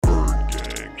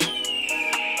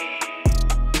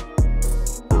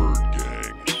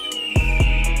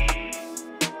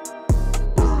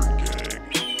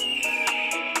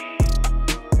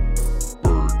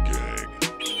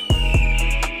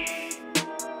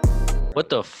What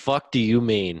the fuck do you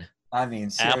mean? I mean,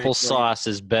 seriously. Applesauce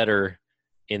is better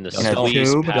in the In a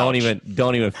squeeze tube? pouch.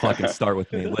 Don't even fucking start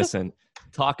with me. Listen,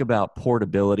 talk about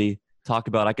portability. Talk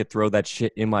about I could throw that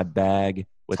shit in my bag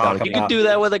without. You could do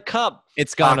that with a cup.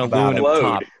 It's got an aluminum it.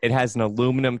 top. It has an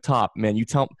aluminum top, man. You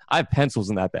tell I have pencils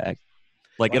in that bag.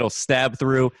 Like it'll stab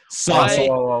through sauce.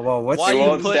 Whoa. Why It you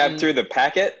won't putting- stab through the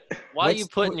packet? Why are you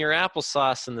putting your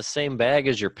applesauce in the same bag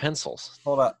as your pencils?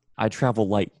 Hold up. I travel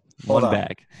light. Hold One up.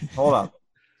 bag. Hold up.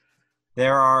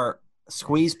 There are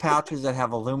squeeze pouches that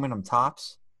have aluminum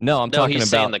tops. No, I'm talking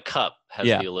he's about saying the cup has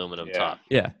Yeah. the aluminum Yeah. top.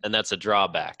 yeah. And that's a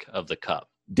drawback of the cup.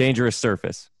 Dangerous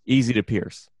surface. Easy to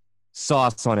pierce.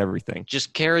 Sauce on everything.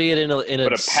 Just carry it in But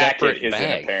a a separate packet isn't,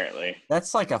 bag. apparently.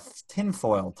 That's like a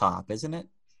tinfoil top, isn't it?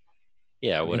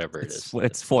 Yeah, whatever it is.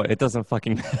 It's foil. It doesn't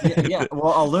fucking Yeah.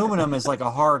 Well, aluminum is like a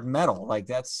hard metal. Like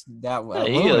that's that. Yeah,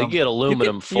 Aluminum, you get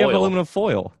aluminum You foil. have aluminum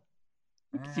foil.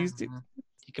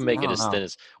 You can make I it don't as know. thin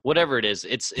as whatever it is.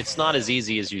 It's not as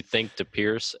easy as you think to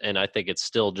pierce, and I think it's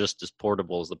still just as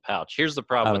portable as the pouch. Here's the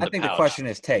problem I with think the the pouch. question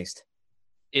is taste.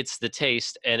 It's the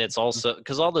taste, and it's also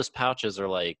because all those pouches are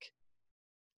like,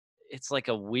 it's like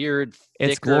a weird.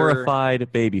 It's thicker-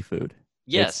 glorified baby food.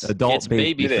 Yes, it's adult it's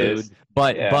baby It food. is.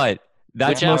 But Yeah.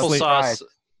 that's Which mostly applesauce?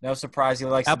 No surprise, he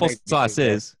likes the baby applesauce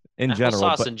food. is in general.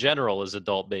 Applesauce But in general is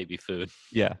adult baby food.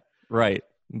 yeah, right.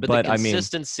 But, But the I mean,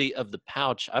 consistency of the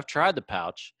pouch, I've tried the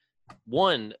pouch.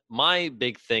 One, my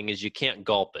big thing is you can't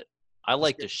gulp it. I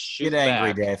like to shoot Get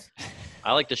angry, back. Dave.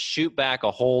 I like to shoot back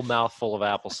a whole mouthful of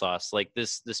applesauce. Like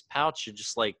this pouch, you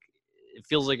just like it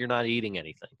feels like you're not eating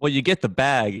anything. well, you get the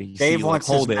bag. You see, Dave you, wants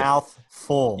like, hold his it. mouth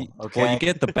full. Okay. Well, you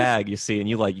get the bag, you see, and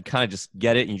you kind of just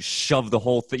get it and you shove the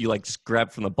whole thing. You just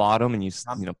grab from the bottom and you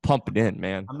pump it in,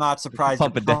 man. I'm not surprised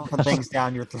Pump you're it down. pumping things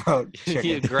down your throat. You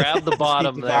chicken. grab the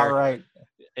bottom That's about there right.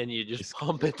 and you just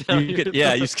pump it down. You your could,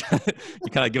 yeah, you throat.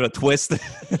 you kind of give it a twist.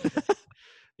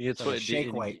 You, Like a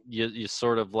shake weight. you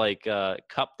sort of like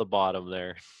cup the bottom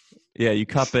there. Yeah, you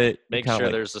cup it. Make kinda sure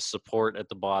like- there's a support at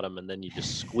the bottom, and then you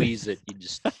just squeeze it. You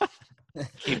just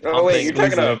keep Oh, wait, you're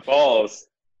pumping. talking about balls.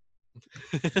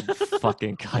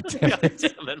 Fucking goddamn God it!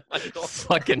 damn it, Michael.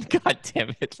 Fucking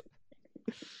goddamn it!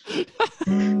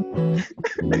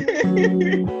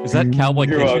 Is that Cowboy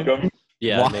You're Kitchen? welcome.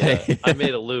 Yeah, Why? I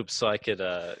made a loop so I could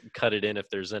cut it in if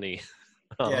there's any.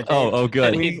 Yeah, Oh,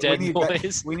 good. Any dead need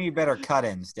noise. we need better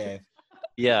cut-ins, Dave.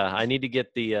 Yeah, I need to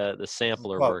get the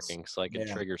sampler Quotes. working so I can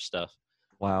Yeah. trigger stuff.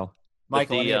 Wow,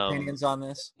 Michael, the, any opinions on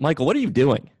this? Michael, what are you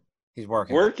doing? He's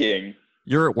working. Working.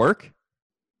 You're at work?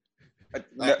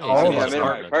 No, all I of mean, us I'm in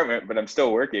are. my apartment, but I'm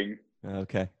still working.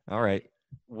 Okay, all right.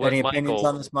 What, Any opinions Michael?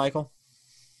 on this, Michael?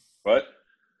 What?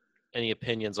 Any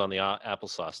opinions on the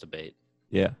applesauce debate?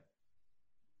 Yeah.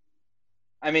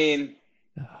 I mean,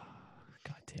 God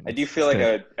damn it! I do feel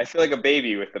like I feel like a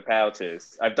baby with the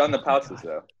pouches. I've done the pouches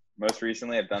though. Most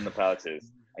recently, I've done the pouches.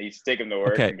 I used to take them to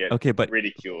work and get Okay, but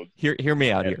ridiculed. hear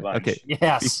me out at here. lunch. Okay,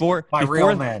 Yes. before My before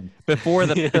real men. before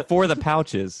the Yeah. before the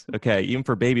pouches, okay, even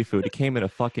for baby food, it came in a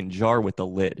fucking jar with a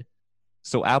lid.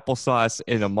 So applesauce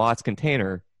in a Mott's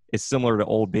container is similar to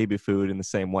old baby food in the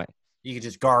same way. You could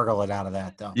just gargle it out of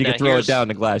that, though. You Now can throw it here's- down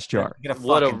in a glass jar. Get a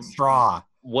What a- fucking straw.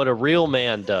 What a real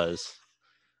man does,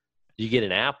 you get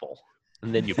an apple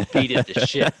and then you beat it to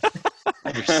shit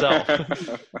yourself.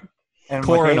 And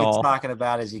Core what and David's all. talking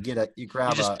about is you grab You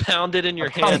just a pound it in your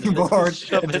a hand cutting and then board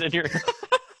shove and it in your.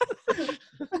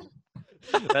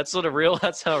 That's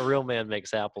how a real man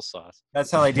makes applesauce. that's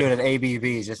how they do it at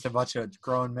ABBs. Just a bunch of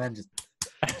grown men just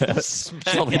Smack That's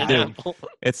all they an do. apple.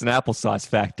 It's an applesauce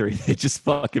factory. They just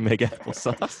fucking make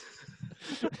applesauce.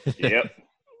 Yep.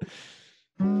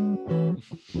 God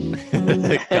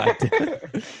damn.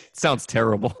 Sounds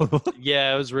terrible.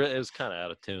 Yeah, it was kind of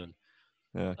out of tune.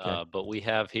 Okay. But we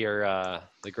have here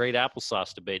the great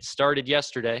applesauce debate started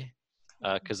yesterday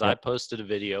because I Yep. posted a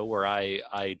video where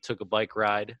I took a bike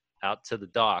ride out to the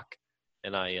dock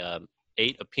and I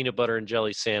ate a peanut butter and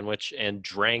jelly sandwich and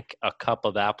drank a cup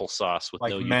of applesauce with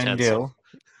like no men utensil.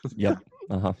 do. Yep.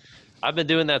 Uh-huh. I've been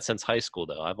doing that since high school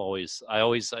though. I just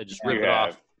rip You it have.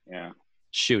 off, Yeah.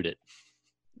 shoot it.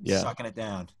 Yeah. Sucking it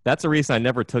down. That's the reason I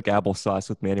never took applesauce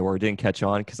with me anywhere. It didn't catch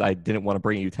on because I didn't want to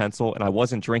bring a utensil and I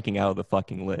wasn't drinking out of the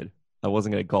fucking lid. I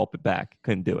wasn't going to gulp it back.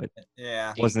 Couldn't do it.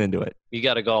 Yeah. Wasn't into it. You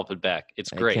got to gulp it back.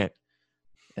 It's I great. can't-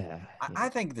 I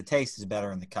think the taste is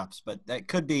better in the cups, but that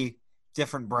could be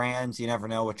different brands. You never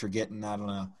know what you're getting. I don't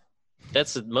know.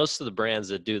 Most of the brands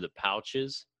that do the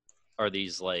pouches are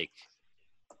these like,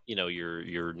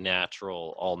 your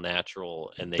natural, all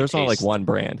natural, and There's only like taste- one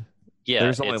brand. Yeah,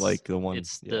 There's only it's- like the one.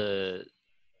 It's yeah.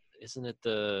 isn't it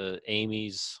the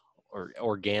Amy's or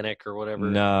organic or whatever?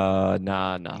 No.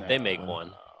 They make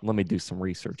one. Let me do some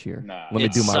research here. Nah. Let me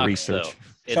It do my sucks, research. though.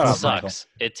 It Shut up, sucks.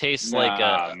 It tastes like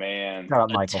man. Shut up,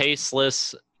 a Michael.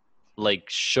 tasteless, like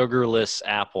sugarless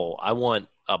apple. I want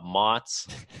a Mott's,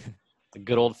 a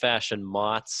good old fashioned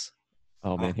Mott's.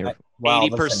 Oh man, here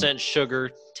 80% sugar,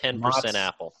 10% Mott's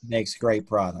apple, makes great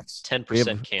products.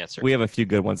 10% cancer. we have a few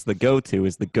good ones. The go-to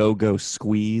is the Go-Go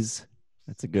Squeeze.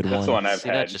 That's a good That's one. the one I've See,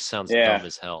 had. that just sounds Yeah. dumb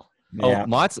as hell. Yeah,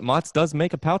 Oh, Mott's does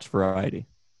make a pouch variety.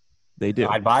 They do.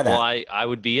 I'd buy that. Well, I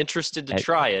would be interested to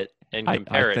try it and I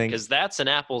compare it think- because that's an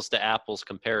apples to apples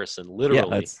comparison. Yeah, Literally,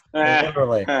 that's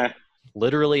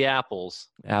Literally. apples.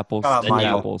 apples Shut up, to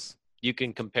Michael. apples. You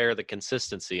can compare the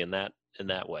consistency in that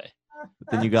way.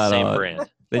 Then you got Same brand.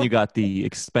 Then you got the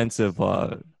expensive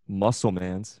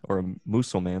Musclemans or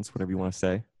Musselmans, whatever you want to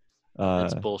say.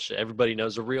 It's bullshit. Everybody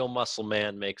knows a real muscle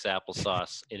man makes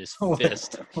applesauce in his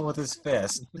fist. With his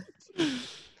fist.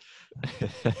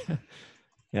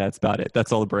 Yeah, that's about it.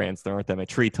 That's all the brands. There aren't that many.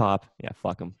 Treetop. Yeah,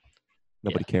 fuck them.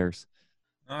 Nobody cares.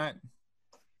 All right.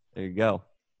 There you go.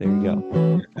 There you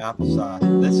go.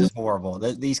 Applesauce. This is horrible.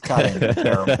 These cut-ins are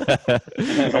terrible.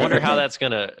 I wonder how that's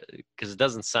gonna, because it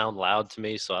doesn't sound loud to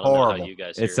me, so I don't know Horrible. how you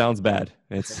guys hear It sounds bad.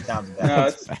 It It's sounds No,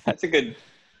 bad. it's a good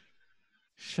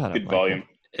shut up. good Michael. volume.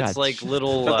 It's God, like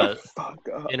little Shut the fuck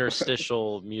up.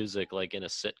 interstitial music, like in a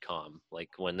sitcom, like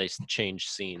when they change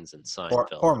scenes in Poor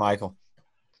Seinfeld. Michael.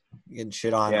 Getting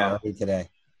shit on Yeah. already today.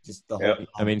 Just the whole Yep. time.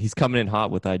 I mean, he's coming in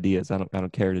hot with ideas. I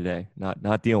don't care today.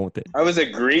 Not dealing with it. I was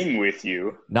agreeing with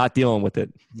you. Not dealing with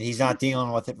it. He's not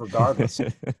dealing with it regardless.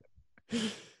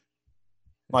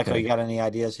 Michael, Okay. you got any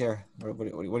ideas here? What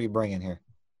are you bringing here?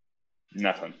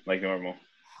 Nothing like normal.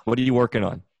 What are you working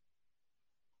on?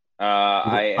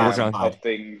 I Working am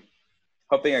on-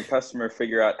 helping a customer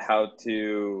figure out how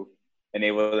to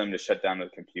enable them to shut down the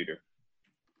computer.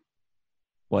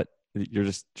 What? You're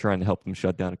just trying to help them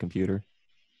shut down a computer?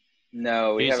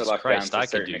 No, we Jesus have it locked Christ, down I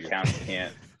so could do certain your- accounts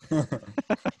can't.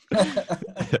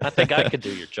 I think I could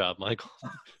do your job, Michael.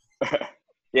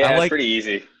 Yeah, I like- it's pretty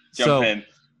easy. Jump So- in.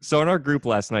 So in our group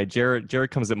last night, Jared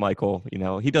comes at Michael. You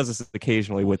know, he does this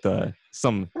occasionally with he wants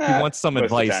some Most of the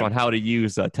advice time. on how to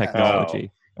use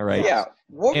technology. All right. Yeah.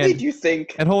 What And- made you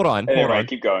think? And hold on.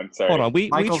 Keep going. Sorry. Hold on. We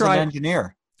Michael's try an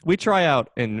engineer. we try out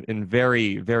in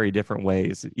very, very different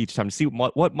ways each time to see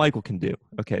what Michael can do.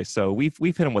 Okay, so we've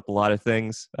hit him with a lot of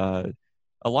things, a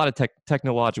lot of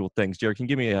technological things. Jared, can you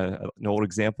give me an old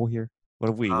example here? What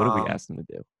have we asked him to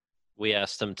do? We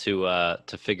asked him to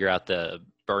figure out the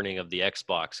burning of the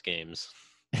Xbox games.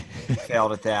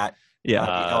 Failed at that. Yeah.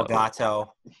 The Elgato.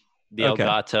 The Okay.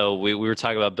 Elgato. We were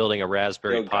talking about building a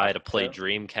Raspberry Pi to play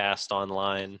Elgato. Dreamcast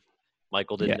online.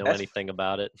 Michael didn't know that's- anything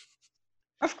about it.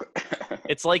 Of course.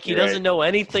 It's like he You're doesn't right. know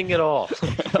anything at all.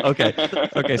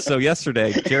 Okay. So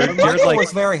yesterday, Jared Michael like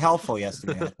was very helpful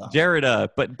yesterday. I thought. Jared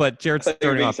but Jared's I thought you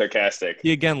were starting being off. sarcastic.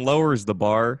 He again lowers the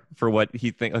bar for what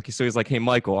he thinks. Okay, so he's like, "Hey,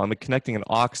 Michael, I'm connecting an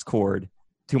aux cord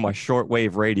to my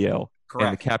shortwave radio, and the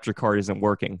Correct. capture card isn't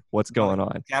working. What's going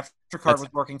on?" Capture card That's-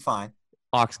 was working fine.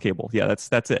 Aux cable. Yeah,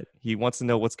 that's it. He wants to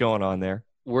know what's going on there.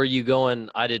 Were you going?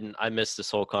 I missed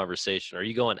this whole conversation. Are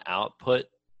you going output?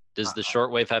 Does the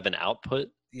shortwave have an output?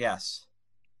 Yes.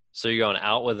 So you're going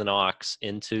out with an aux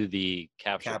into the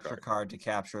capture card. Card to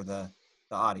capture the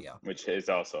audio. Which is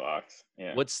also aux.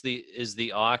 Yeah. Is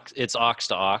the aux? It's aux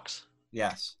to aux.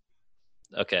 Yes.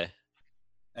 Okay,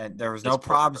 And there was That's no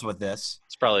problems with this.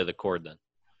 it's probably the cord then.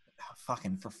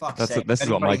 Fucking for fuck's This sake. is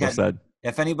what Michael said.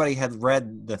 If anybody had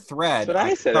read the thread, That's what I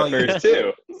could said tell at you first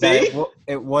too. that See?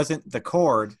 it wasn't the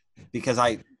cord because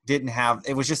I didn't have.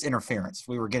 It was just interference.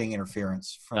 We were getting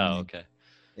interference from. Oh, okay.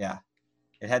 Yeah.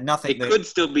 It had nothing. It could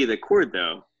still be the cord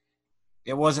though.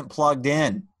 It wasn't plugged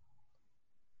in.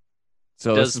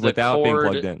 So Does this is the without being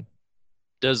cord- plugged in.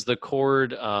 Does the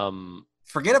cord?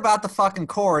 Forget about the fucking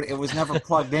cord. It was never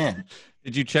plugged in.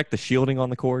 Did you check the shielding on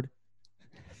the cord?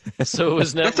 So it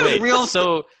was never. That's a real-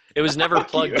 So it was never Fuck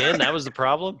plugged you. in. That was the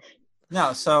problem.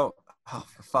 No. So,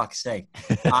 for fuck's sake,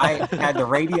 I had the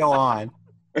radio on,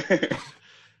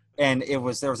 and there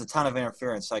was a ton of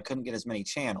interference, so I couldn't get as many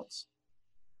channels.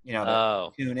 You know, to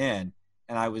Oh, tune in,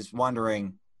 and I was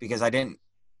wondering because I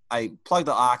plugged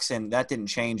the aux in. That didn't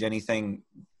change anything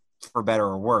for better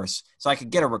or worse. So I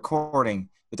could get a recording,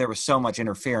 but there was so much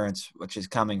interference, which is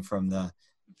coming from the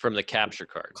from the capture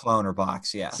card. cloner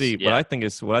box. Yes. See, Yeah. what I think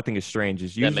is strange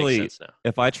is That makes usually sense now.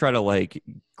 if I try to like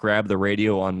grab the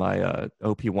radio on my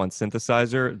OP1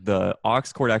 synthesizer, the aux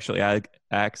cord actually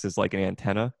acts as like an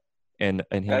antenna and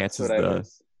That's enhances what I the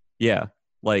was. yeah.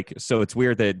 Like so, it's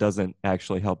weird that it doesn't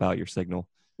actually help out your signal.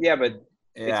 Yeah, but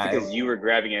Yeah. it's because you were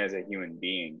grabbing it as a human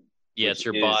being. Yeah, it's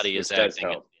your body which is does acting.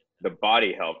 help. The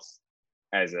body helps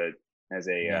as a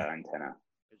Yeah. antenna.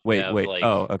 Wait.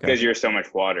 Oh, okay. Because you're so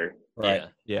much water. Right.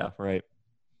 Yeah, right.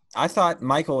 I thought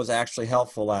Michael was actually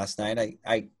helpful last night.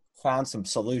 I found some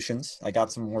solutions. I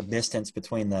got some more distance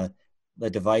between the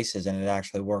devices, and it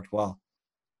actually worked well.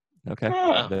 Okay.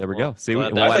 Oh, There we go. See,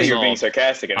 glad well, I that thought you were solved. being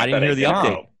sarcastic. And I didn't thought hear the didn't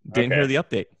update. help. Didn't hear the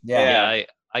update. Yeah. Yeah,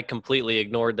 I completely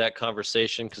ignored that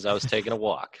conversation because I was taking a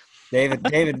walk.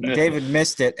 David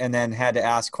missed it and then had to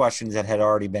ask questions that had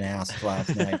already been asked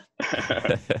last night.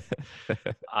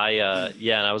 And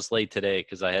I was late today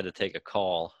because I had to take a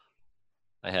call.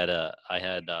 I had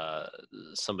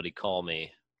somebody call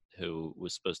me who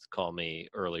was supposed to call me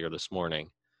earlier this morning,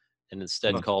 and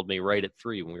instead called me right at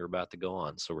 3 when we were about to go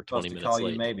on. So we're 20 minutes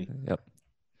late. Maybe. Yep.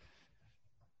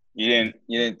 You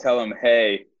didn't tell him,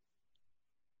 hey,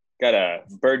 got a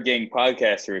Bird Gang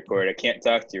podcast to record. I can't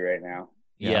talk to you right now.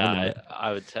 Yeah,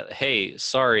 I would tell. Hey,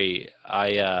 sorry,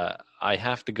 I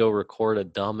have to go record a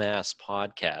dumbass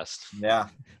podcast. Yeah.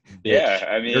 Bitch, Yeah,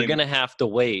 I mean, you're gonna have to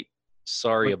wait.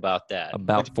 Sorry about that.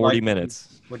 About 40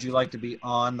 minutes. Would you like to be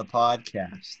on the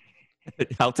podcast?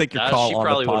 I'll take your call She on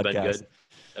probably the would have been podcast. good.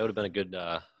 That would have been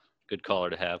a good caller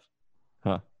to have.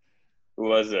 Huh. who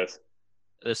was this?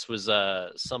 This was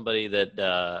somebody that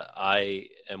I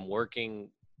am partnering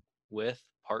with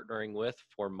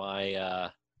for my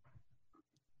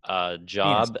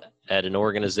job at an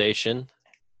organization.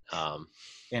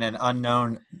 In an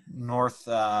unknown North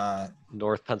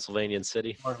Pennsylvania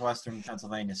city. northwestern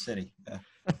Pennsylvania city.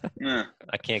 Yeah.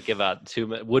 I can't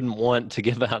wouldn't want to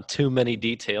give out too many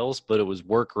details, but it was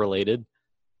work related.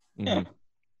 Yeah.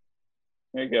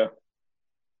 There you go.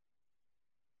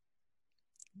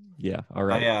 Yeah. All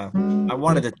right. I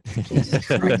wanted to. Jesus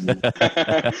Christ.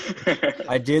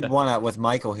 I did want to, with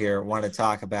Michael here, want to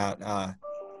talk about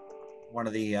one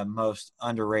of the most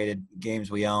underrated games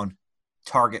we own,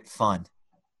 Target Fun.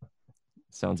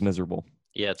 Sounds miserable.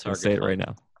 Yeah, it's I'll say it right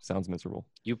now. Sounds miserable.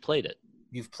 You played it.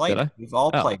 You've played Did it. I? We've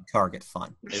all played Target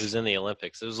Fun. It was in the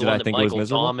Olympics. It was the Did I one that think it was Michael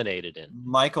miserable? dominated in.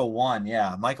 Michael won.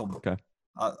 Yeah, Michael. Okay.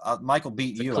 Michael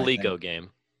beat It's a you. Coleco game.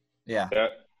 Yeah. Yeah.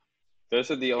 Those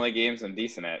are the only games I'm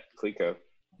decent at, Clico.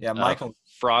 Yeah, Michael.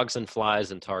 Frogs and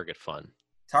Flies and Target Fun.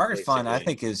 Target Fun, I basically.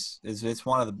 think is it's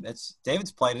one of the. It's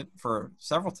David's played it for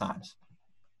several times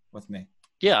with me.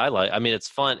 Yeah, I mean, it's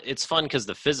fun. It's fun because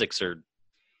the physics are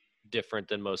different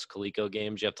than most Coleco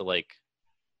games. You have to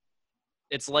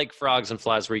it's like Frogs and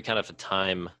Flies where you kind of have to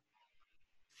time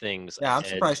things. Yeah, I'm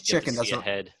surprised Chicken doesn't.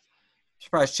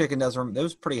 It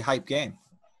was a pretty hype game.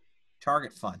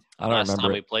 Target Fun. I don't Last time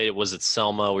remember. we played it was at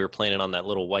Selma. We were playing it on that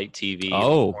little white TV. in the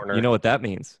Oh, corner. you know what that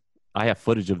means? I have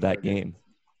footage of that game.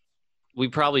 We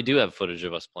probably do have footage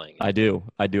of us playing it. I do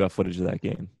have footage of that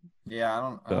game. Yeah,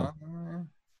 I don't.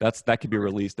 That could be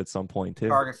released at some point too.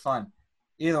 Target Fun.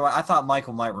 Either way, I thought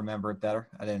Michael might remember it better.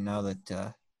 I didn't know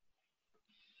that.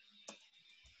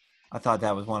 I thought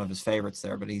that was one of his favorites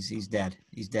there, but he's dead.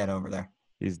 He's dead over there.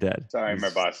 He's dead. Sorry, my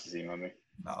boss is emailing me.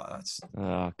 No, that's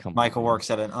Oh, come Michael on. works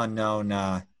at an unknown.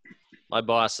 My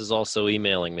boss is also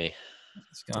emailing me.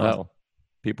 It's gone. Oh,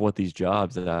 people with these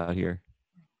jobs out here.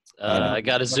 I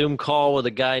got a Zoom call with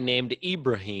a guy named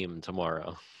Ibrahim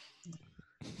tomorrow.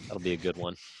 That'll be a good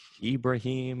one.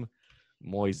 Ibrahim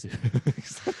Moises.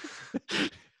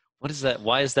 What is that?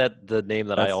 Why is that the name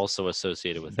that I That's- also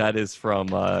associated with? That is from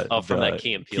from that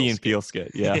Key and Peele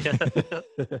skit. skit. Yeah.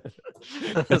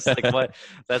 It's like, what?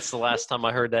 That's the last time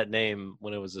I heard that name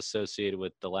when it was associated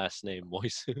with the last name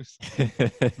Moises.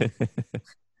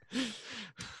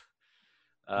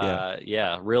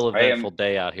 Real eventful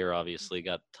day out here. Obviously,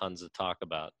 got tons to talk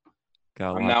about.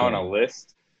 I'm now on a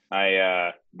list.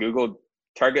 I Googled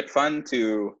Target Fun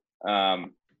to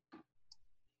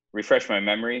refresh my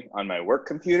memory on my work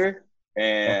computer,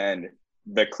 and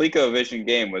the ColecoVision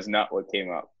game was not what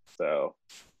came up. So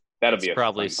that'll be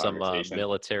Probably fun some conversation.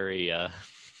 military.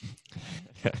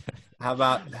 How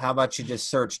about you just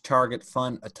search Target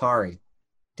Fun Atari?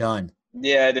 Done.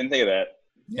 Yeah, I didn't think of that.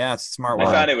 Yeah, it's a smart I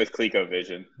one. found it with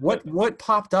ColecoVision. What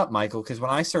popped up, Michael? Because when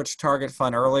I searched Target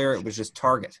Fun earlier, it was just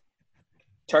Target.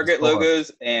 Target Score.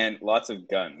 logos and lots of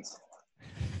guns.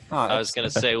 Oh, I was going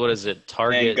to say, what is it? And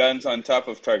Target. guns on top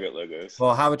of Target logos.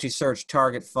 Well, how about you search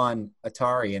Target Fun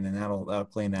Atari, and then that'll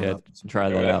clean that Yeah, up. try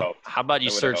That that would've out. helped. How about you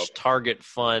That would've search helped. Target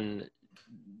Fun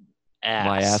ass?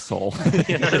 My asshole.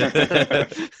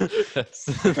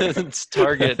 It's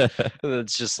Target.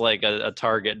 It's just like a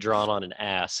target drawn on an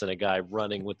ass and a guy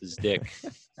running with his dick.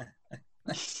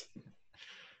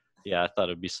 Yeah, I thought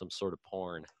it'd be some sort of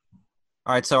porn.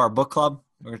 All right, so our book club.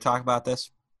 We're gonna talk about this.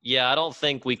 Yeah, I don't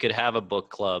think we could have a book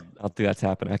club I don't think that's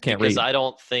happening. I can't because read. I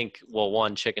don't think. Well,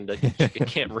 one, chicken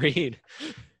can't read,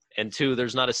 and two,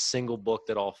 there's not a single book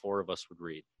that all four of us would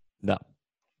read. No.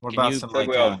 What Can about you- some I feel like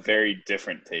we all have very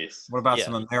different tastes. what about Yeah.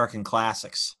 some American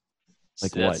classics?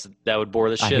 Like That's- That would bore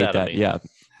the I shit hate out that. of me. Yeah.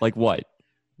 Like what?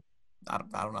 I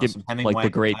don't know. Give- Some Hemingway. Like The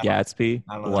Great I don't- Gatsby.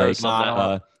 I don't know. Like No, I don't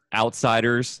know.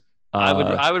 Outsiders. I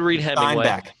would read Hemingway.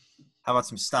 Steinbeck. How about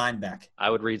some Steinbeck? I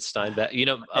would read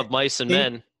Steinbeck. Of Mice and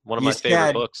Men, one of You my favorite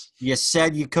said- books. You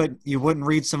said you wouldn't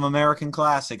read some American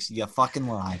classics. You fucking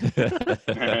lied.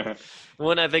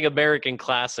 When I think American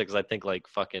classics, I think like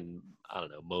fucking, I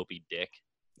don't know, Moby Dick.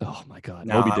 Oh my God,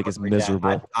 No, Moby I Dick is wouldn't read that.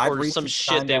 miserable. I'd Or read some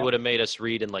shit they Steinbeck. would have made us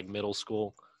read in like middle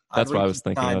school. That's I'd what I read was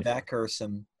some thinking of. Steinbeck or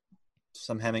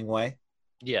some Hemingway.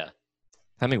 Yeah.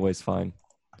 Hemingway's fine.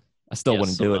 I still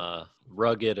wouldn't do it.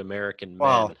 Rugged American men.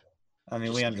 Well, I mean,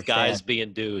 we Just understand. guys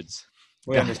being dudes.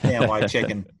 We understand why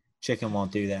chicken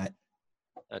won't do that.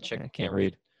 Chicken I can't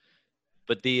read.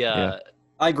 But the Yeah.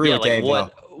 I agree yeah, with like Dave.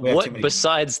 what though. We have too what many-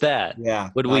 besides that Yeah.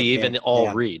 would I we can't- even all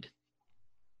yeah. read?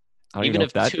 I don't Even know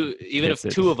if that even if fits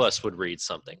it. two of us would read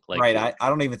something. Like Right. I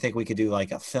don't even think we could do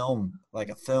like a film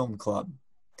club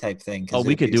type thing. 'cause Oh,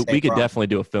 we it'd be could the do. same We could problem. definitely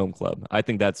do a film club. I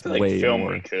think that's I feel like way film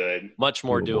more. we could. much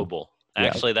more doable. doable. Yeah.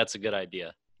 Actually, that's a good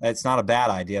idea. It's not a bad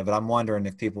idea, but I'm wondering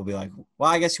if people will be like,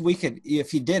 well, I guess we could,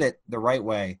 if you did it the right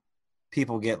way,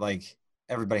 people get like,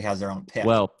 everybody has their own pick.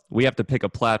 Well, we have to pick a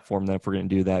platform then if we're going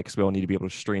to do that because we all need to be able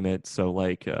to stream it. So,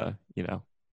 like, what are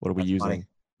we That's using? funny.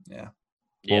 Yeah.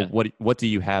 Yeah. Well, what do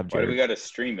you have, Why do we Jared? got to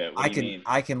stream it? What do you mean?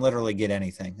 I can literally get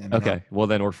anything. I mean, Okay, well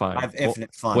then we're fine. I have Well,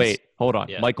 infinite funds. wait, hold on.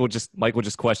 Yeah. Michael just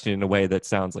questioned in a way that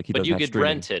sounds like he But doesn't you have could streaming.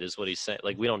 rent it, is what he's saying.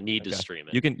 Like we don't need to Okay. stream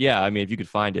it You can, yeah. I mean, if you could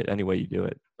find it, any way you do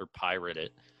it. or pirate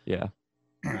it. Yeah.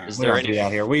 Is we there don't do any?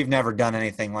 that here. We've never done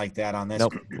anything like that on this.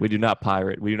 Nope. We do not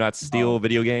pirate. We do not steal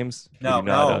video games. We No, do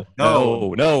not,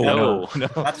 no, no.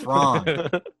 That's wrong.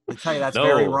 I tell you, that's No.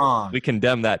 very wrong. We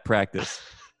condemn that practice.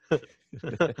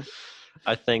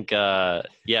 I think I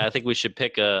think we should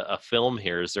pick a film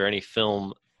here. Is there any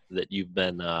film that you've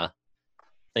been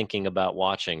thinking about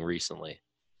watching recently?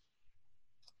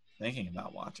 Thinking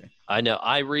about watching. I know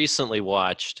I recently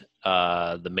watched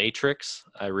The Matrix.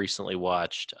 I recently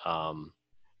watched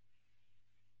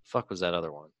fuck was that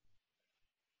other one?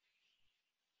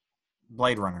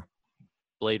 Blade Runner.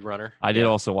 Blade Runner. I did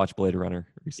also watch Blade Runner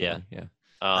recently. Yeah. Yeah.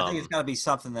 I think it's got to be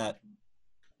something that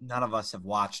none of us have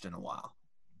watched in a while,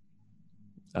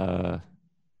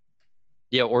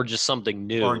 Yeah, or just something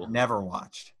new. or never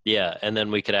watched. Yeah, and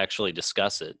then we could actually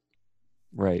discuss it.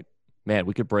 Right. Man,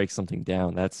 we could break something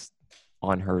down. That's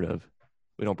unheard of.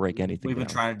 We don't break anything We've been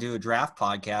down. trying to do a draft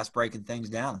podcast, breaking things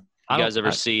down. I You don't- guys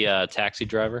ever see Taxi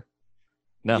Driver?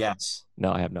 No. Yes.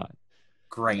 No, I have not.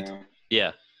 Great. No.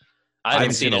 Yeah. I haven't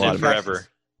I've seen seen a it lot in of forever.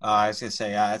 I was gonna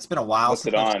say it's been a while. What's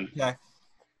since it I've- on? Okay.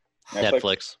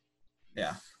 Netflix.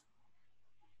 Yeah.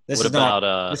 This What is about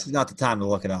not. This is not the time to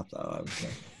look it up, though. I would say.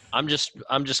 I'm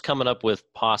just coming up with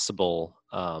possible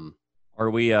Are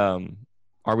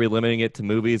we limiting it to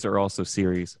movies or also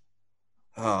series?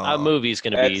 Oh, a movie's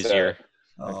going to be That's, easier.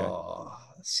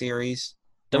 Series.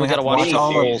 Then we have got to to watch watch the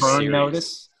all whole of Burn series.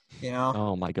 Notice. You know.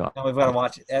 Oh my god. Now we've got to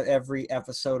watch every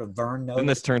episode of Burn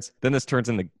Notice. Then this turns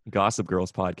into Gossip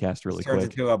Girls podcast really turns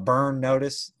quick. into a Burn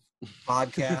Notice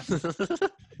podcast.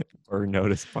 Or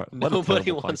notice part. What a Nobody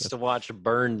terrible wants podcast. to watch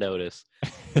Burn Notice.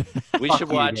 We Fuck should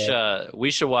you, watch. Dad.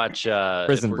 We should watch. If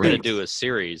Prison we're going to Break. do a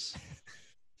series,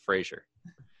 Frasier.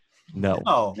 No.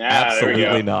 Oh, Nah, there we Absolutely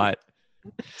go. not.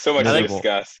 So much to Miserable.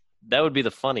 discuss. That would be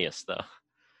the funniest, though.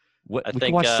 What, I we think,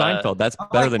 can watch Seinfeld. That's I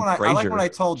better like than when I Frasier. like when I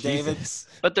told David. Jesus.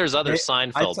 But there's other I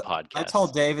Seinfeld t- podcasts. I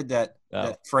told David that Oh.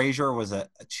 that Frasier was a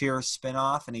Cheers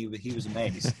spinoff, and he was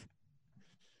amazed.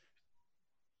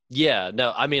 Yeah,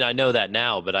 no, I mean I know that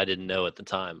now, but I didn't know at the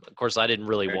time. Of course, I didn't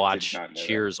really I did watch not know that.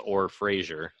 Cheers or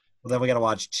Frasier Well, then we got to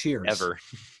watch Cheers ever.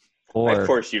 I Or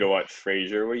forced you to watch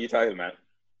Frasier. What are you talking about?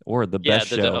 the Yeah, best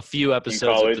the, show. a few episodes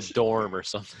of the college. dorm or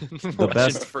something. The Watching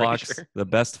best Fox. Frasier. The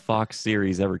best Fox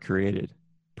series ever created.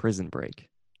 Prison Break.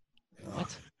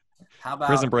 What? How about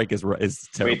Prison Break is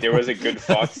terrible. Wait, there was a good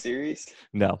Fox series?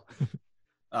 No.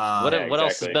 What Yeah, what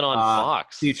else has exactly. been on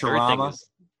Fox? Futurama? Everything is-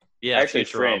 yeah, Actually,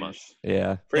 Futurama. Fringe.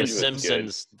 Yeah. The Fringe was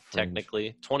Simpsons, Fringe.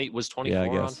 technically. 24 Yeah, I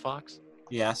on guess. Fox?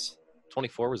 Yes.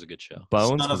 24 was a good show.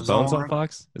 Bones. Son Was of Bones on Zorn.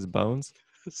 Fox? Is Bones?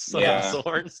 Son Yeah. of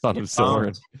Zorn. Son of Zorn.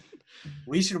 Bones.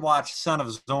 We should watch Son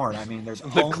of Zorn. I mean, there's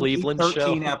The only Cleveland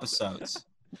 13 show. episodes.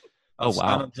 Oh, Of wow.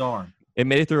 Son of Zorn. It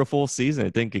made it through a full season.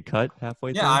 It didn't get cut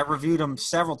halfway Yeah, I through. reviewed them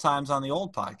several times on the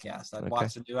old podcast. I'd Okay.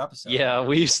 watch the new episode. Yeah,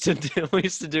 we used to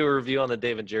do a review on the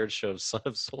Dave and Jared show of Son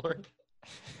of Zorn.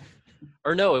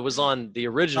 Or no, it was on the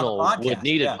original podcast, Would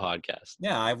Needed yeah. podcast.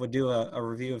 Yeah, I would do a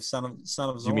review of Son of You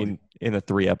Zorn. mean in the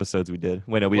 3 episodes we did?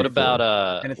 Wait, no, we What did 4.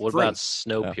 about And it's what free. about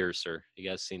Snowpiercer? You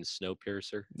guys seen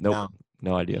Snowpiercer? Nope. No.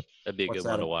 No idea. That'd be a What's good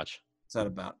one that to watch. What's that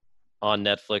about? On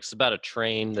Netflix. It's about a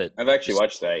train that I've actually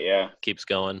watched that. Yeah. keeps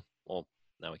going. Well,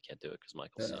 now we can't do it because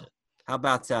Michael's seen it. How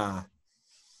about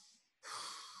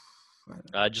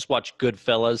Just watch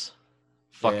Goodfellas.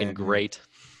 Fucking Yeah. great.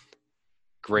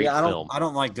 Great film. I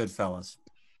don't like Goodfellas.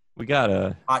 We got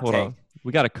a Hot hold take. on.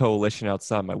 We got a coalition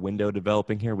outside my window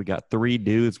developing here. We got 3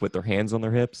 dudes with their hands on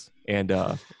their hips, and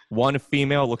one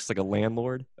female looks like a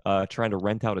landlord trying to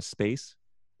rent out a space.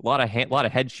 A lot of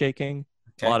head shaking.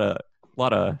 Okay. A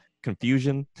lot of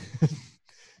confusion. Are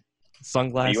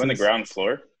Sunglasses. you on the ground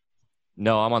floor?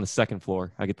 No, I'm on the 2nd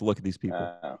floor. I get to look at these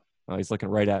people. Oh, he's looking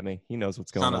right at me. He knows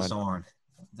what's going Son on. of Zorn.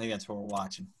 I think that's what we're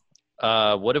watching.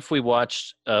 What if we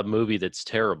watched a movie that's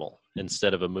terrible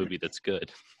instead of a movie that's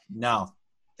good? No.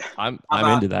 I'm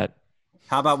about- into that.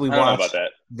 How about we I don't know watch about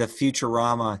that. the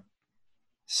Futurama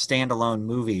standalone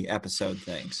movie episode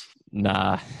things?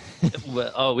 Nah.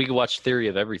 Well, we could watch Theory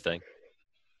of Everything.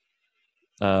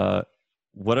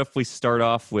 What if we start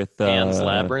off with Pan's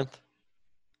Labyrinth.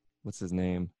 What's his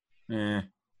name? This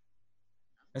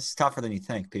is tougher than you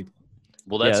think, people.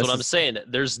 Well, that's Yeah, what this I'm is- saying.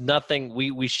 There's nothing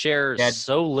we share Dead-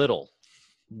 so little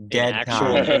Dead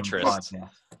actual time. interest. Yeah.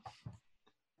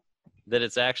 that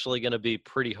it's actually going to be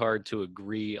pretty hard to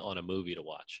agree on a movie to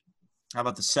watch. How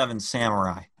about the 7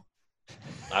 Samurai?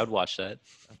 I would watch that.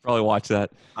 I'd probably watch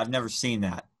that. I've never seen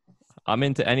that. I'm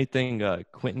into anything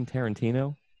Quentin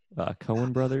Tarantino,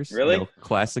 Coen Brothers. Really?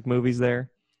 Classic movies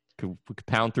there. We could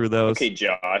pound through those. Okay,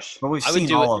 Josh. But we've I would seen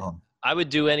do all it- of them. I would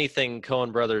do anything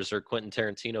Coen Brothers or Quentin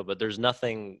Tarantino, but there's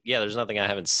nothing I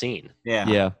haven't seen. Yeah.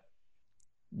 Yeah.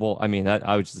 Well, I mean,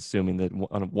 I was just assuming that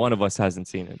one of us hasn't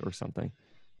seen it or something.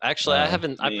 Actually,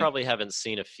 I me. probably haven't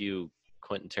seen a few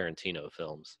Quentin Tarantino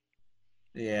films.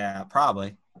 Yeah,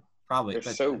 probably. They're But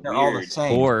so they're all the weird.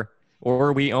 same.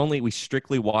 Or we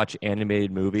strictly watch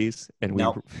animated movies and we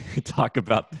Nope. talk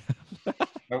about.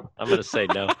 I'm going to say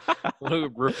no. We'll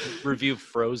review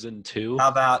Frozen 2. How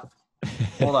about,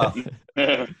 hold up,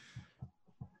 Yeah,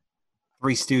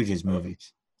 Three Stooges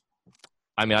movies?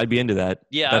 I mean, I'd be into that.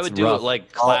 Yeah, I That's would do rough. it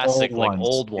like All classic, old like ones,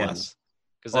 old yes. ones.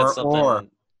 Because that's something. Or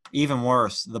even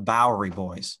worse, the Bowery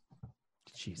Boys.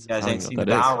 Jesus, You guys I don't ain't even seen know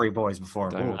the what that is. Bowery Boys before.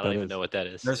 Don't know Ooh, I don't even know what that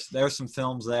is. there's some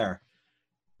films there.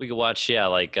 We could watch,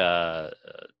 like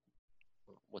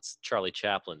what's Charlie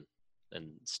Chaplin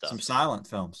and stuff. Some silent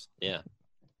films. Yeah,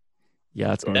 Yeah,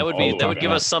 that's that would All be of that would them.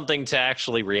 give us something to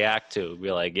actually react to.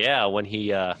 Be like, yeah, when he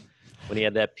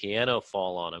had that piano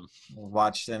fall on him. We'll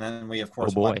watch, and then we of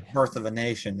course boy. watch Birth of a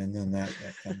Nation, and then that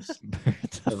comes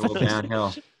a little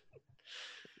downhill.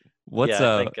 What's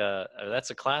yeah, I think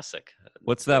that's a classic.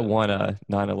 what's that one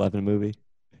 9/11 movie?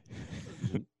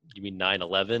 You mean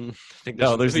 9/11? I think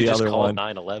No, there's movie the just other called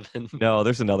one. 9/11. No,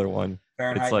 there's another one.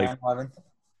 Fahrenheit like- 9/11.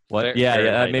 What? Fair- yeah,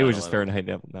 Fahrenheit maybe it was just 9/11. Fahrenheit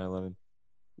 9/11.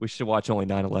 We should watch only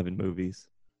 9/11 movies.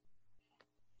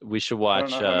 We should I watch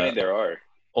don't know how many there are.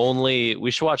 only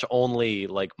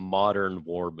like modern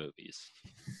war movies.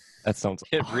 That sounds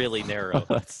Really narrow.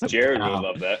 That's so Jared Wow. would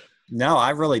love that. No,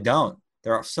 I really don't.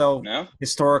 They're so No?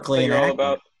 historically You're all inaccurate.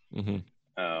 about. Mhm.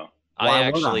 Oh. Why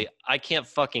would I can't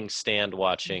fucking stand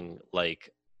watching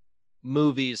like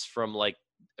movies from like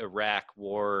Iraq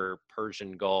War,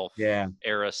 Persian Gulf Yeah,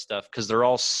 era stuff because they're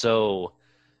all so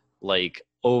like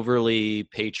overly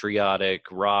patriotic,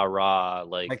 rah.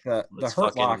 like the it's Hurt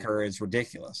fucking- Locker is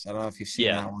ridiculous. I don't know if you've seen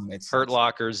Yeah. that one. It's Hurt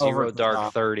Locker, over Zero the Dark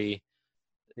top. 30.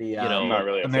 The you know, I'm not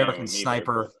really a fan of American them either,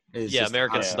 Sniper is Yeah, just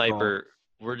American out of control. Sniper.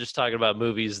 We're just talking about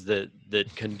movies that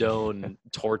condone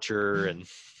torture and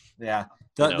Yeah, you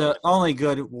the know. the only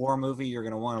good war movie you're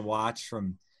gonna want to watch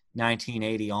from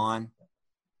 1980 on,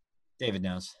 David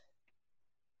knows.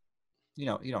 You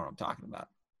know what I'm talking about.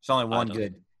 There's only one don't.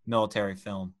 good military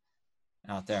film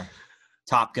out there.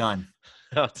 Top Gun.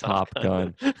 Oh, Top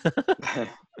Gun.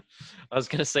 I was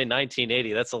gonna say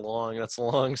 1980. That's a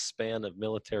long span of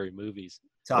military movies.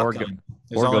 Top Or Gun.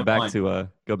 There's Or only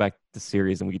go back to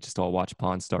series and we could just all watch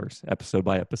Pawn Stars episode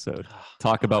by episode.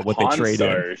 Talk about what Pawn they trade in.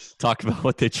 Stars. Talk about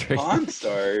what they trade. Pawn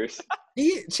Stars.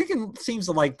 Chicken seems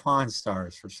to like Pawn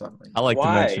Stars for some reason. I like to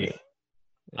mention Why? it.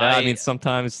 Yeah, I I- mean,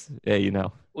 sometimes,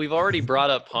 We've already brought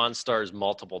up Pawn Stars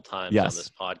multiple times Yes, on this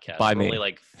podcast. by We're me. only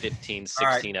like 15, All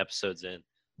right. 16 episodes in.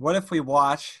 What if we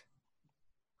watch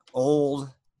old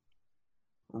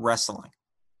wrestling,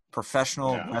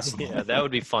 professional No. wrestling? Yeah, that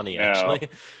would be funny No. actually.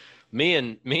 Me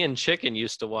and Chicken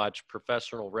used to watch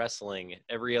professional wrestling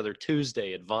every other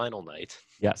Tuesday at Vinyl Night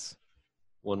yes.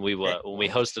 when we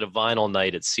hosted a Vinyl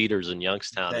Night at Cedars in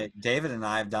Youngstown. Hey, David and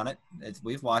I have done it.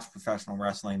 We've watched professional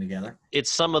wrestling together.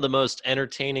 It's some of the most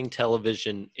entertaining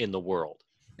television in the world.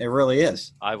 It really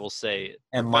is. I will say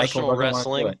And Michael professional doesn't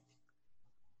want to do wrestling. it.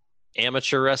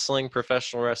 amateur wrestling,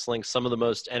 professional wrestling, some of the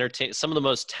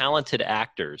most talented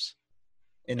actors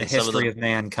in the and some of history the- of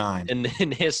mankind.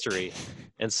 in history,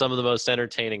 and some of the most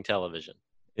entertaining television.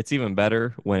 It's even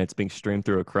better when it's being streamed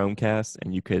through a Chromecast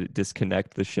and you could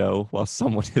disconnect the show while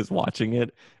someone is watching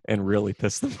it and really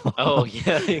piss them off. Oh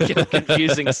yeah, you get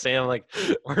confusing Sam, like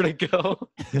where to go.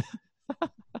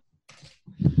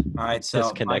 All right, so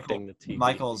Disconnecting the TV.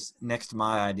 Michael's next to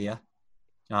my idea.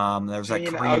 There's that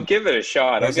Korean. I'll give it a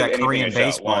shot. I'll There's give that anything Korean a shot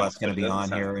baseball once, that's going to but be it doesn't on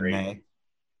sound here in great. May.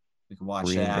 We can watch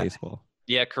Korean that. baseball.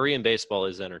 Yeah, Korean baseball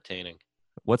is entertaining.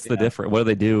 What's the Yeah. difference? What do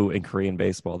they do in Korean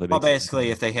baseball? Well,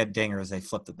 basically, if they hit dingers, they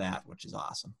flip the bat, which is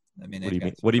awesome. I mean, what do you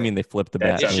mean? What do you mean they flip the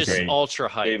bat? That It's sounds just great. ultra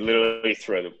They hype. literally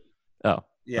throw the. Oh,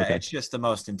 Yeah, okay. it's just the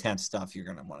most intense stuff you're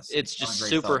going to want to see. It's Not a just great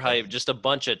super thought, hype. though. Just a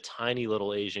bunch of tiny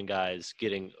little Asian guys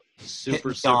getting super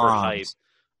Hitting super hype bombs.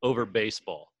 over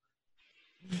baseball.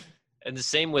 And the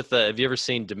same with have you ever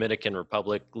seen Dominican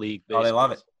Republic League baseball? Oh, they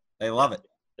love it. They love it.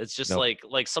 It's just Nope.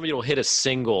 like somebody will hit a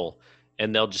single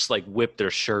and they'll just like whip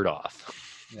their shirt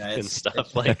off Yeah, and it's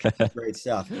stuff. Like great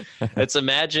stuff. it's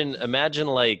imagine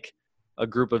like a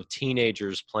group of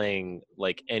teenagers playing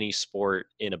like any sport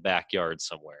in a backyard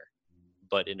somewhere,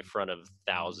 but in front of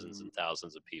thousands and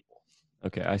thousands of people.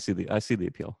 Okay, I see the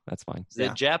appeal. That's fine. The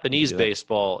Yeah. Japanese do that.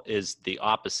 baseball is the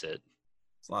opposite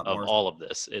It's a lot of more. all of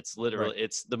this. It's literally Right.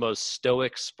 it's the most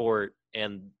stoic sport,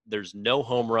 and there's no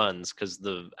home runs because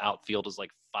the outfield is like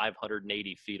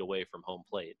 580 feet away from home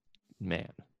plate.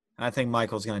 Man. I think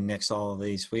Michael's going to nix all of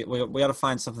these. We got to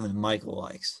find something that Michael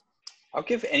likes. I'll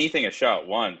give anything a shot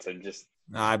once and just.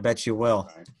 I bet you will.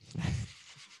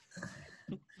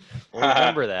 Well,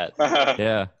 remember that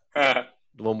Yeah.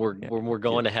 when we're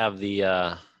going to have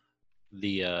the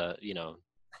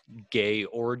gay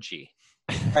orgy.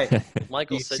 Right.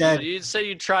 Michael You said said- you said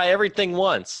you'd try everything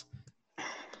once.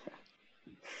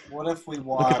 What if we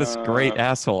Look at watch? this great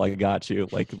asshole I got you.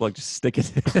 Like just stick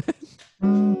it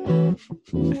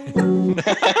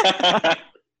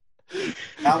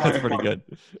That's pretty good.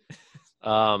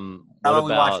 How What about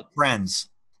we watch about? Friends?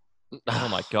 Oh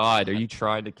my god, are you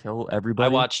trying to kill everybody? I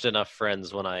watched enough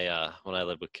Friends when I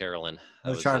lived with Carolyn. I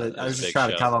was just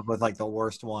trying to come up with like the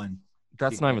worst one.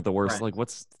 That's not even the worst. Friends.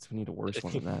 Like we need a worse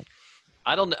one than that.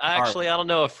 I don't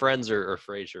know if Friends or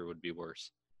Frasier would be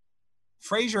worse.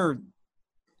 Frasier,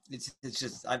 it's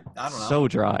just I don't know. So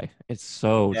dry. It's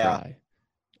so Yeah. dry.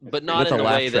 But not With in a a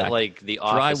laugh way that track. like The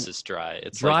Dry- Office is dry.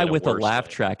 It's Dry like in with a worse laugh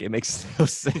way. track. It makes no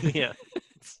sense. Yeah,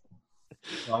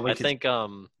 Well, I think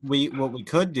what we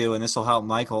could do, and this will help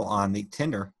Michael on the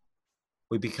Tinder,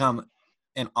 we become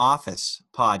an Office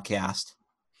podcast.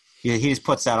 He just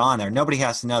puts that on there. Nobody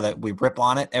has to know that we rip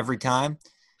on it every time.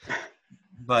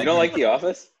 But You don't like The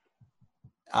Office?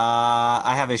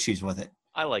 I have issues with it.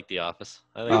 I like The Office.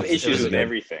 I I think have it was issues a with good-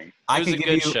 everything. I was can a give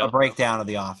good you show. a breakdown of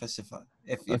The Office if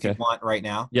you Okay. want right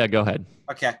now. Yeah, go ahead.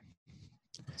 Okay.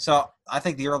 So I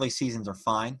think the early seasons are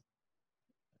fine.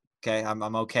 Okay, I'm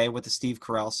okay with the Steve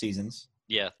Carell seasons.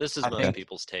 Yeah, this is I most think-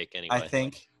 people's take anyway. I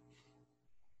think.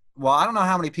 Well, I don't know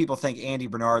how many people think Andy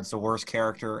Bernard's the worst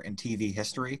character in TV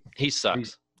history. he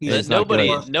sucks. He's not Nobody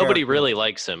good. nobody really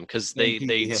likes him because they In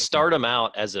TV history. start him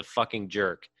out as a fucking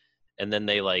jerk, and then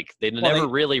they never they-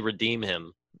 really redeem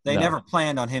him. They No. never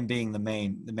planned on him being the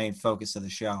main focus of the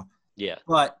show. Yeah,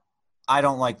 But I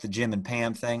don't like the Jim and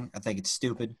Pam thing. I think it's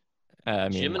stupid. I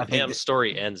mean, Jim I and think Pam's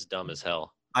story ends dumb as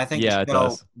hell. I think Yeah, the it show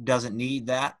does. doesn't need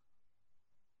that.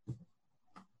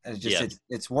 It's just Yeah.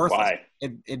 it's worthless. Why?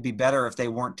 It'd be better if they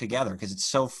weren't together because it's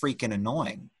so freaking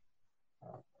annoying.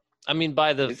 I mean,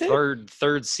 by the Is it?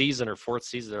 third season or fourth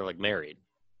season, they're like married,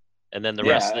 and then the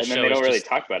Yeah, rest of the and show then they don't is really just,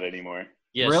 talk about it anymore.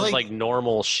 yeah, it's Really? just like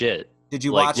normal shit. Did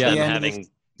you Like watch them the end having of the,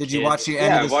 Did you kids. watch the end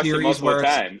Yeah, of I've the watched it series multiple where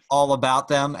it's times. all about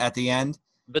them at the end?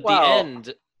 But Well, the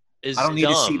end is I don't need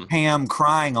to see dumb. Pam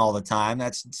crying all the time.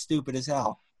 That's stupid as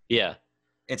hell. Yeah,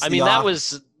 It's I the mean that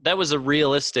Office. was a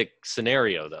realistic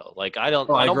scenario though. Like I don't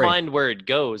agree. mind where it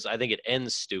goes. I think it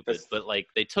ends stupid, That's- but like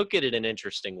they took it in an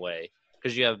interesting way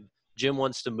because you have Jim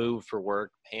wants to move for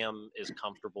work, Pam is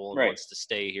comfortable and Right. wants to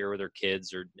stay here with her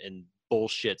kids or in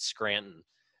bullshit Scranton.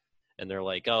 And they're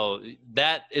like, oh,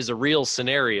 that is a real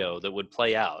scenario that would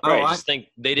play out. Oh, I I- just think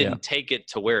they didn't take it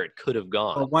to where it could have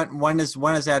gone. Well, when is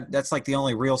that? That's like the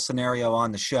only real scenario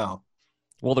on the show.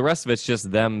 well, the rest of it's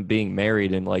just them being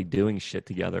married and like doing shit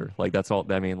together. Like that's all.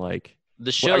 I mean, like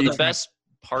The show, are you the trying- best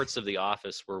parts of The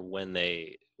Office were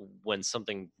when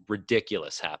something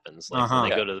ridiculous happens, like Uh-huh. when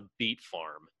they go to the beet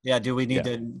farm Yeah. Do we need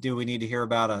Yeah. to hear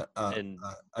about And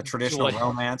a traditional Dwight-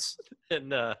 romance?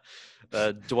 and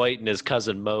Dwight and his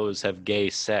cousin Mose have gay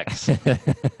sex.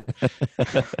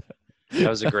 That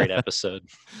was a great episode.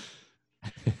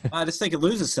 I just think it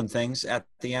loses some things at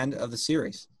the end of the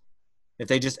series. If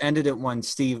they just ended it when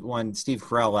Steve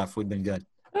Carell left, would have been good.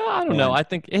 I don't know. I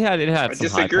think it had I some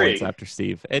high disagree. points after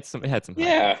Steve. It had some high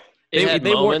Yeah. points. It had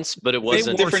moments, but it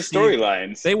wasn't different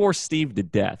storylines. They wore Steve to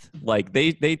death. Like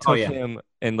they took him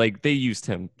and like they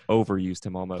overused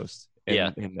him almost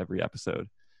in every episode.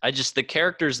 The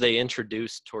characters they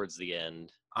introduced towards the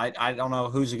end. I don't know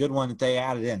who's a good one that they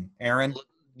added in. Aaron?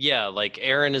 Yeah, like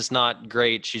Aaron is not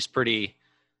great. She's pretty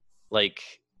like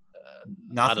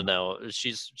I don't know.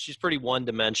 She's pretty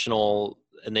one-dimensional,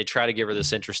 and they try to give her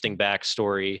this interesting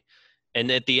backstory.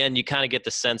 And at the end, you kind of get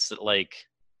the sense that like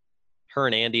her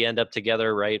and Andy end up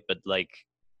together, right? But like,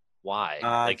 why?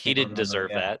 Like he didn't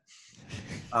deserve that.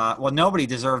 Well, nobody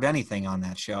deserved anything on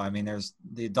that show. I mean,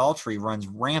 the adultery runs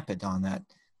rampant on that.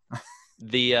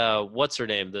 The what's her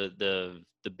name? The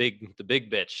big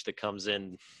bitch that comes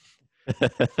in.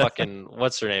 Fucking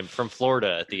what's her name from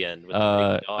Florida at the end with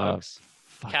the big dogs.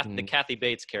 The Kathy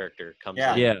Bates character comes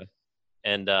in. Yeah.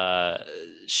 And her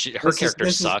character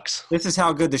sucks. This is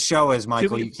how good the show is,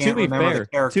 Michael. You can't remember the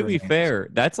character. To be fair,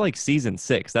 that's like season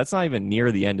 6. That's not even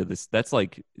near the end of this. That's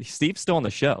like Steve's still on the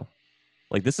show.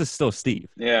 Like this is still Steve.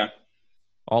 Yeah.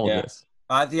 All of this.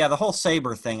 The whole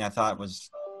Saber thing I thought was.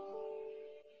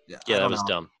 Yeah, that was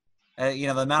dumb. The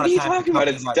amount of time. What are you talking about?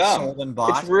 It's dumb. Sold and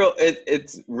bought. It's real.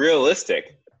 It's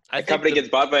realistic. A company gets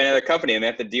bought by another company, and they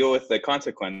have to deal with the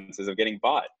consequences of getting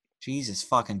bought. Jesus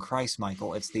fucking Christ,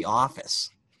 Michael! It's The Office.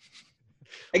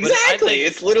 Exactly.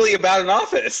 It's literally about an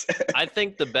office. I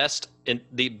think the best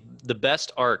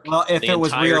arc. Well, if it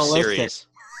was realistic, series,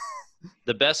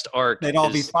 the best arc. They'd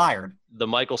all be fired. The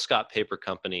Michael Scott Paper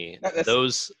Company.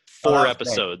 Those 4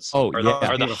 episodes are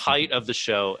the height of the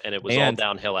show, and it was all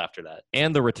downhill after that.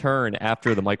 And the return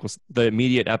after the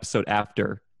immediate episode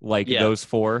after, those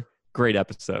 4 great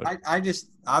episodes. I'm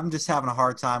just having a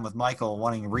hard time with Michael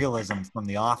wanting realism from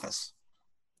The Office.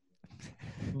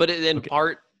 But in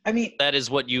part, I mean, that is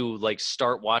what you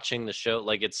start watching the show.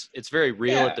 Like it's very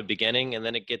real at the beginning, and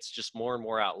then it gets just more and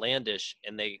more outlandish,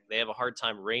 and they have a hard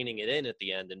time reining it in at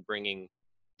the end and bringing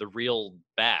the real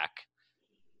back.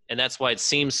 And that's why it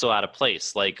seems so out of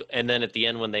place. And then at the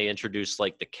end when they introduce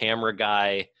the camera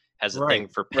guy has a thing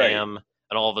for Pam,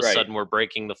 and all of a sudden we're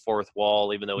breaking the fourth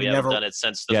wall, even though we haven't done it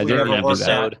since the 3rd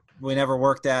episode. We never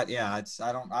worked that. Yeah,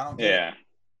 I don't. Yeah,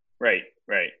 right.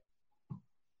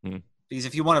 Because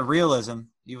if you wanted realism,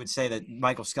 you would say that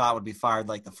Michael Scott would be fired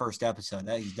the first episode.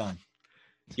 That he's done.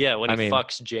 Yeah, when he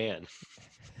fucks Jan.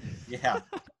 Yeah.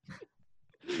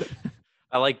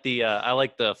 I like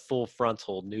the full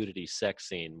frontal nudity sex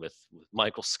scene with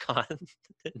Michael Scott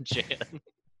and Jan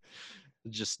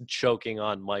just choking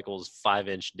on Michael's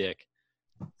 5-inch dick.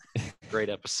 Great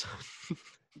episode.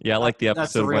 Yeah, I like the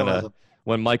episode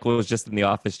when Michael was just in the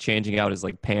office changing out his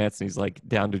pants and he's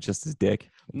down to just his dick.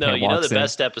 No, you know the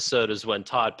best episode is when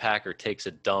Todd Packer takes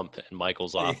a dump in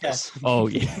Michael's office. Oh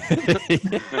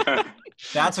yeah.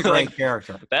 That's a great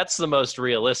character. That's the most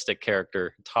realistic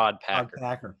character, Todd Packer. Todd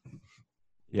Packer.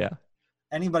 Yeah.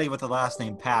 Anybody with the last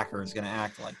name Packer is going to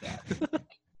act like that.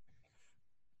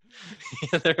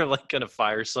 They're going to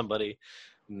fire somebody,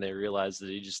 and they realize that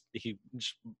he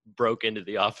just broke into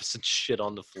the office and shit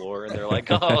on the floor, and they're like,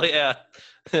 "Oh yeah,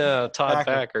 Todd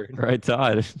Packer." Right,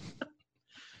 Todd.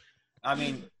 I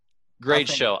mean, great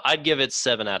show. I'd give it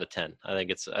 7 out of 10. I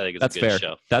think it's a good fair.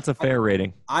 show. That's a fair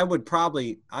rating. I would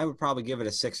probably give it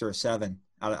a 6 or a 7.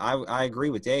 I agree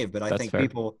with Dave, but I think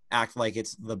people act like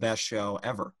it's the best show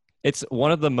ever. It's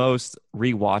one of the most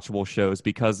rewatchable shows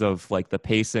because of the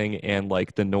pacing and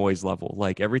the noise level.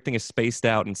 Everything is spaced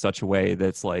out in such a way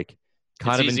that's kind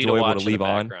of enjoyable to leave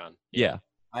on. Yeah.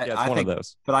 It's one of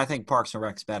those. But I think Parks and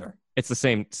Rec's better. It's the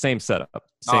same setup.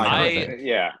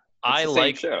 I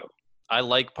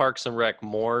like Parks and Rec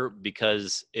more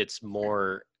because it's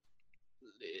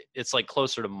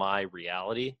closer to my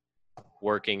reality.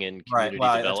 Working in community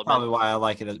development. That's probably why I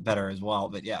like it better as well.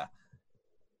 But yeah,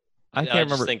 I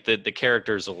just think that the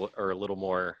characters are a little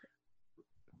more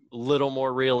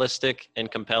realistic and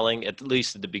compelling, at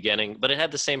least at the beginning. But it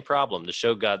had the same problem. The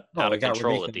show got out of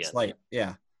control at the end.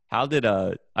 Yeah. How did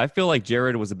I feel like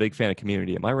Jared was a big fan of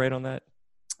Community? Am I right on that?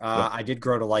 I did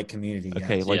grow to like Community.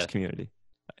 Okay, yes. likes Community.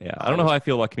 Yeah, I don't know how I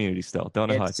feel about Community still. Don't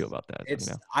know how I feel about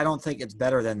that. I don't think it's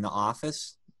better than The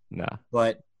Office. Nah.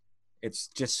 But it's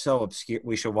just so obscure.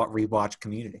 We should rewatch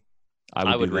Community.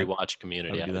 I would rewatch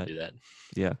Community. I would do that.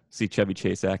 Yeah. See Chevy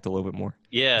Chase act a little bit more.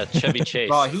 Yeah, Chevy Chase.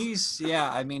 Well,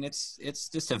 I mean, it's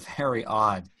just a very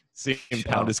odd. See him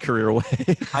pound his career away.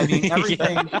 I mean,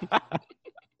 everything.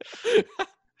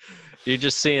 You're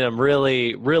just seeing him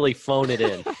really, really phone it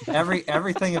in.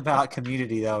 Everything about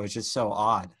Community though is just so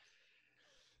odd.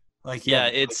 Like Yeah,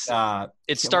 yeah,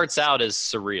 it starts out as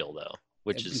surreal though,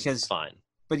 which is fine.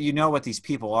 But you know what these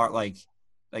people are like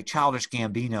Childish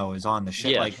Gambino is on the show.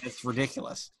 Yeah. Like it's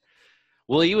ridiculous.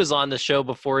 Well, he was on the show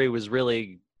before he was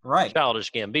really Right.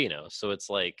 Childish Gambino, so it's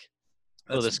like,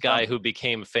 this guy who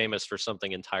became famous for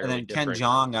something entirely and then different. Ken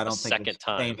Jeong, I don't think was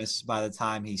was famous by the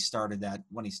time he started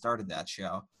that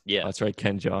show. Yeah, that's right,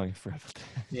 Ken Jeong.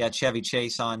 Yeah, Chevy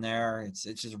Chase on there. It's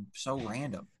just so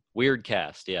random. Weird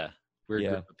cast, yeah. Weird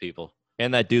group of people.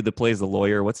 And that dude that plays the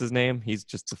lawyer, what's his name? He's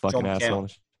just a fucking asshole.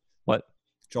 What?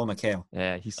 Joel McHale.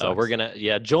 Yeah, he sucks.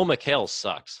 Joel McHale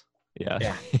sucks.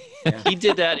 Yeah. He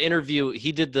did that interview.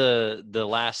 He did the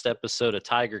last episode of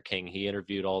Tiger King. He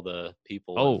interviewed all the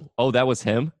people. Oh, that was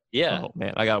him? Yeah. Oh,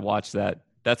 man, I got to watch that.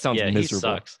 That sounds miserable. He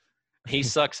sucks. He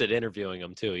sucks at interviewing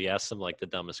them, too. He asks them, like, the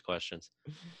dumbest questions.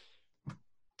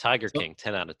 Tiger King,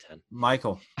 10 out of 10.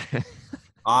 Michael,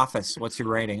 Office. What's your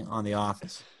rating on The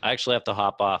Office? I actually have to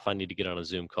hop off. I need to get on a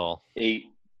Zoom call. 8.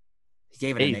 He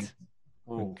gave it 8. an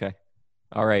 8. Okay.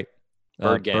 All right.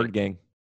 Bird Gang. Bird Gang.